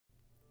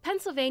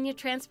Pennsylvania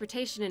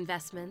transportation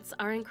investments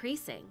are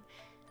increasing.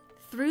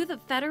 Through the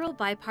federal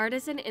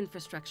Bipartisan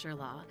Infrastructure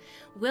Law,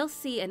 we'll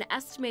see an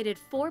estimated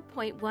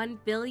 $4.1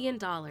 billion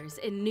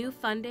in new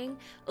funding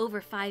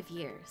over 5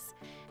 years.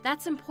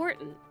 That's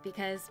important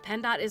because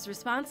PennDOT is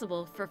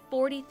responsible for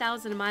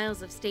 40,000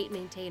 miles of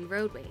state-maintained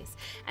roadways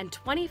and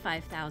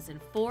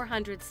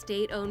 25,400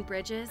 state-owned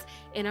bridges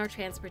in our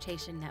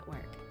transportation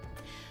network.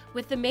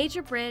 With the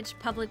Major Bridge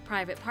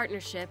Public-Private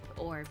Partnership,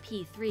 or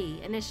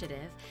P3,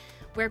 initiative,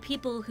 where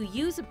people who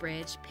use a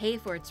bridge pay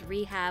for its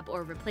rehab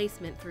or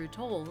replacement through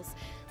tolls,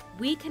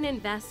 we can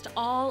invest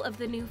all of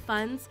the new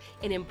funds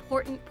in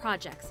important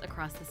projects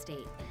across the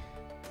state.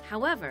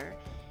 However,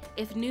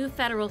 if new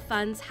federal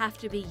funds have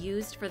to be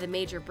used for the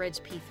Major Bridge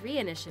P3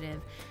 initiative,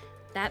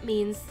 that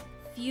means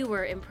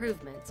fewer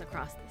improvements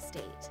across the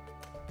state.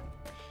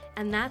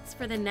 And that's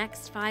for the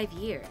next 5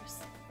 years.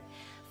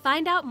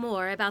 Find out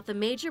more about the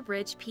Major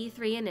Bridge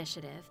P3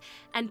 initiative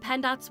and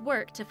PennDOT's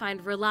work to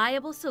find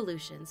reliable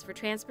solutions for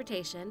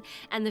transportation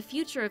and the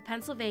future of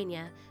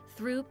Pennsylvania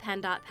through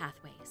PennDOT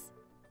Pathways.